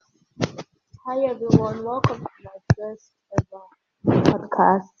Hi everyone, welcome to my first ever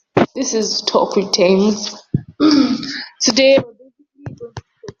podcast. This is Talk with Thames. Today we're basically going to be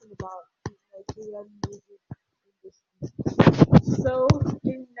talking about the Nigerian music industry. So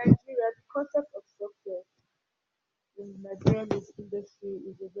in Nigeria, the concept of success in the Nigerian music industry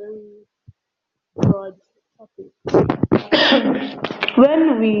is a very broad topic.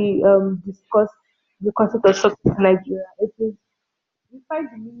 When we discuss the concept of success in Nigeria, it is we find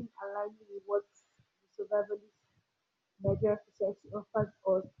the meaning aligning with what the survivalist Nigerian society offers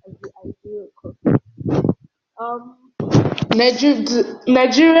us as the ideal country. Um,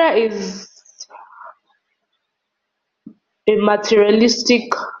 Nigeria is a materialistic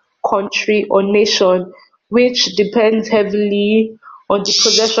country or nation which depends heavily on the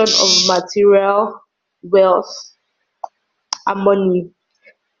possession of material wealth and money.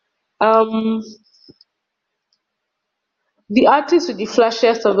 Um, the artists with the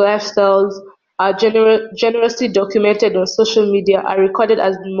flashiest of lifestyles are generously documented on social media are recorded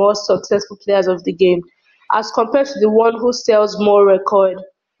as the more successful players of the game, as compared to the one who sells more records,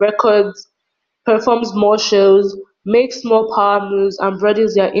 performs more shows, makes more power moves, and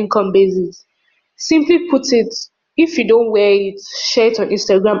broadens their income bases. Simply put it, if you don't wear it, share it on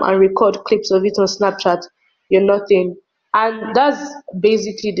Instagram and record clips of it on Snapchat, you're nothing. And that's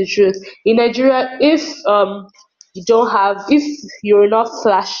basically the truth. In Nigeria, if you're not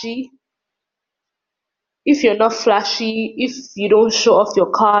flashy, if you don't show off your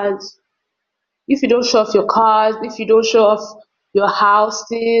cars, if you don't show off your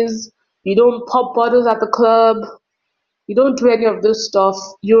houses, you don't pop bottles at the club, you don't do any of this stuff,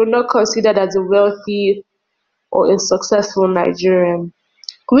 you're not considered as a wealthy or a successful Nigerian,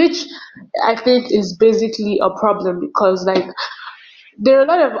 which I think is basically a problem because there are a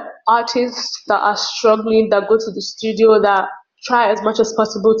lot of artists that are struggling that go to the studio that try as much as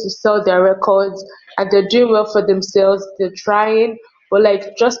possible to sell their records and they're doing well for themselves, they're trying, but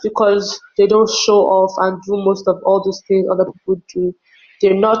just because they don't show off and do most of all those things other people do,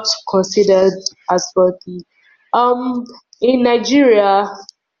 they're not considered as wealthy. Um in Nigeria,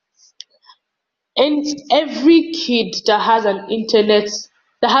 and every kid that has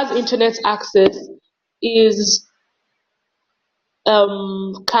internet access is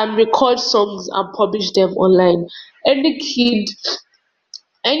can record songs and publish them online. Any kid,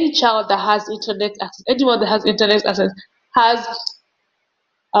 any child that has internet access, anyone that has internet access has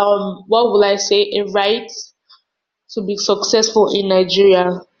what will I say, a right to be successful in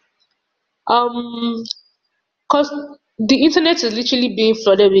Nigeria. Um because the internet is literally being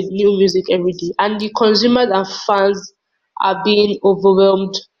flooded with new music every day and the consumers and fans are being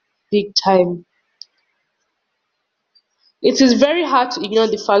overwhelmed big time. It is very hard to ignore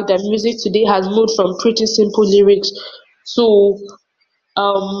the fact that music today has moved from pretty simple lyrics to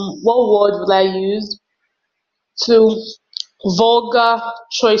what word will I use? To vulgar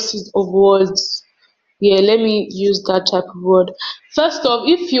choices of words. Yeah, let me use that type of word. First off,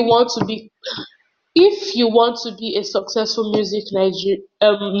 if you want to be a successful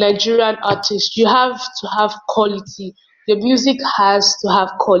Nigerian artist, you have to have quality. The music has to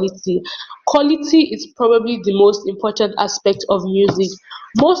have quality. Quality is probably the most important aspect of music.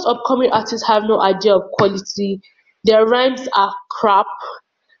 Most upcoming artists have no idea of quality. Their rhymes are crap,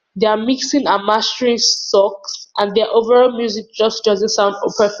 their mixing and mastering sucks, and their overall music just doesn't sound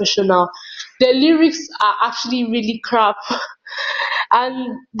professional. The lyrics are actually really crap.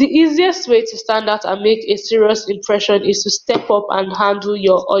 And the easiest way to stand out and make a serious impression is to step up and handle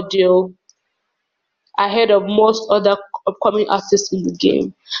your audio ahead of most other upcoming artists in the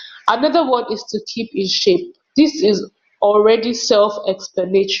game. Another one is to keep in shape. This is already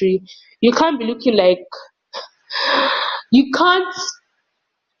self-explanatory. You can't be looking like you can't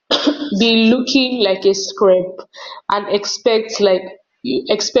be looking like a scrap and expect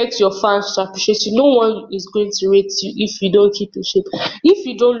your fans to appreciate you. No one is going to rate you if you don't keep in shape. If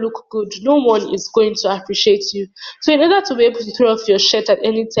you don't look good, no one is going to appreciate you. So in order to be able to throw off your shirt at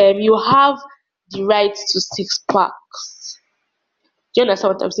any time, you have the right to six packs. Do you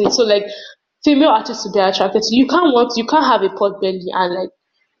understand what I'm saying? So female artists to be attracted to you, you can't have a pot belly and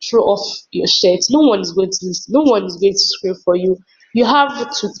throw off your shirt. No one is going to listen. No one is going to scream for you. You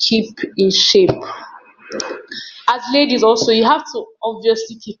have to keep in shape. As ladies also, you have to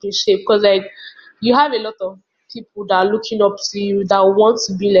obviously keep in shape because you have a lot of people that are looking up to you that want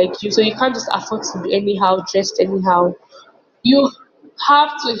to be like you. So you can't just afford to be anyhow dressed anyhow. You have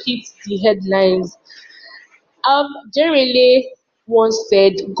to hit the headlines. Jerele once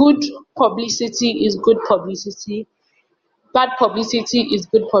said, "Good publicity is good publicity. Bad publicity is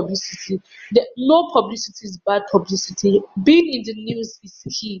good publicity. No publicity is bad publicity. Being in the news is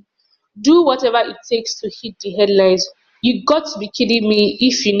key. Do whatever it takes to hit the headlines. You got to be kidding me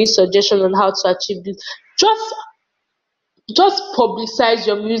if you need suggestion on how to achieve this. Just just publicize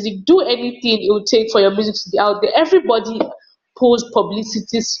your music. Do anything it will take for your music to be out there. Everybody posts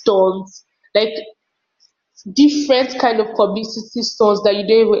publicity stunts, like different kind of publicity stunts that you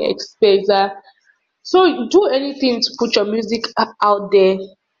don't even expect. So do anything to put your music out there.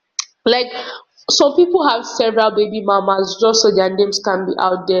 Like some people have several baby mamas just so their names can be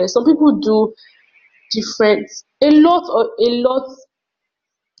out there. Some people do different a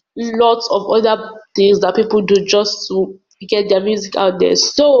lot of other things that people do just to get their music out there.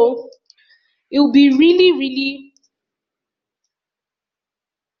 So it will be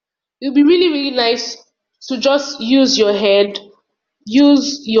really nice to just use your head,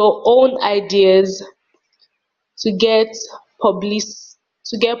 use your own ideas to get public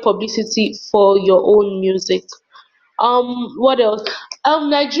to get publicity for your own music. What else?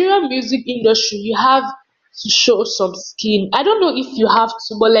 Nigerian music industry, you have to show some skin. I don't know if you have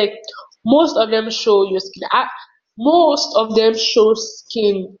to, but like most of them show your skin. Most of them show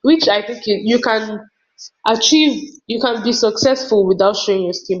skin, which I think you can achieve. You can be successful without showing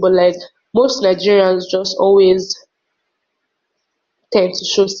your skin, but like most Nigerians just always tend to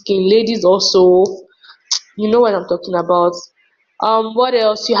show skin. Ladies also, you know what I'm talking about. What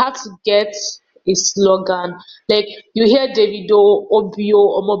else? You have to get a slogan. Like you hear Davido,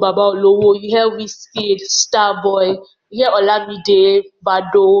 Obio, Omo Baba Olowo, you hear Wizkid, Starboy, you hear Olamide,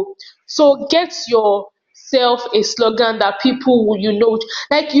 Bado. So get yourself a slogan that people will you know.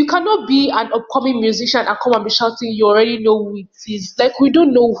 Like you cannot be an upcoming musician and come and be shouting you already know who it is. Like we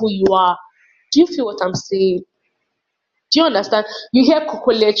don't know who you are. Do you feel what I'm saying? Do you understand? You hear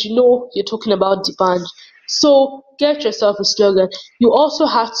Cocolet, you know you're talking about the band. So get yourself a slogan. You also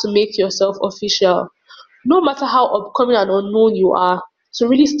have to make yourself official. No matter how upcoming and unknown you are, to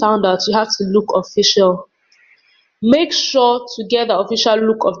really stand out, you have to look official. Make sure to get the official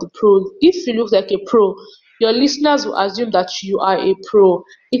look of the pro. If you look like a pro, your listeners will assume that you are a pro.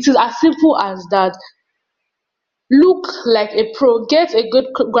 It is as simple as that. Look like a pro, get a good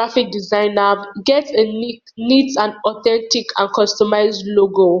graphic designer, get a neat and authentic and customized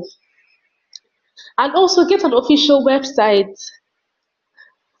logo, and also get an official website.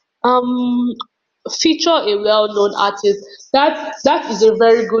 Um, Feature a well-known artist. That is a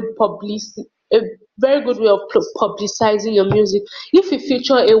very good a very good way of publicizing your music. If you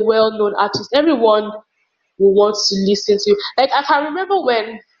feature a well-known artist, everyone will want to listen to you. Like I can remember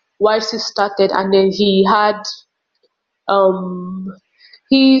when YC started, and then um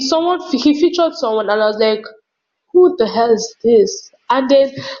he featured someone, and I was like, who the hell is this? And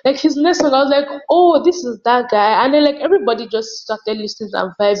then like his next song, I was like, oh, this is that guy. And then like everybody just started listening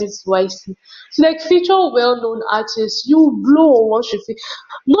and vibing to YC. So like feature well-known artists, you blow once you feel.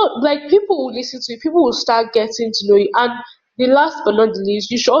 Not like people will listen to you, people will start getting to know you. And the last but not the least,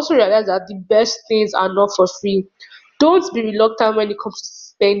 you should also realize that the best things are not for free. Don't be reluctant when it comes to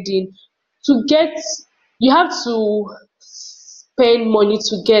spending. To get, you have to spend money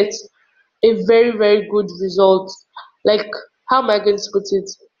to get a very good result. Like, how am I going to put it?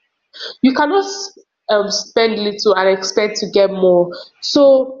 You cannot spend little and expect to get more.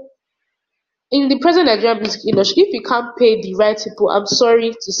 So in the present Nigerian music industry, if you can't pay the right people, I'm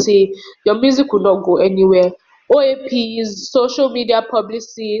sorry to say, your music will not go anywhere. OAPs, social media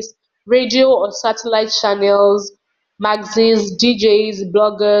publicists, radio or satellite channels, magazines, DJs,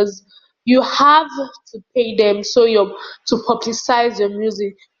 bloggers, you have to pay them to publicize your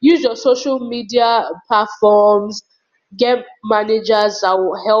music. Use your social media platforms, get managers that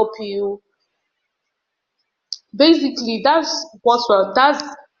will help you. Basically, that's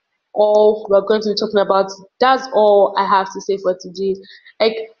all we're going to be talking about. That's all I have to say for today.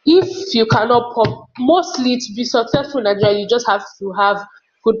 Like, if you cannot mostly to be successful in Nigeria, you just have to have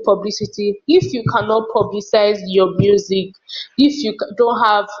good publicity. If you cannot publicize your music, if you don't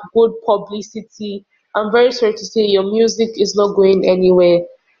have good publicity, I'm very sorry to say your music is not going anywhere.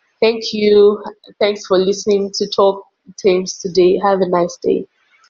 Thank you. Thanks for listening to Talk Teams today. Have a nice day.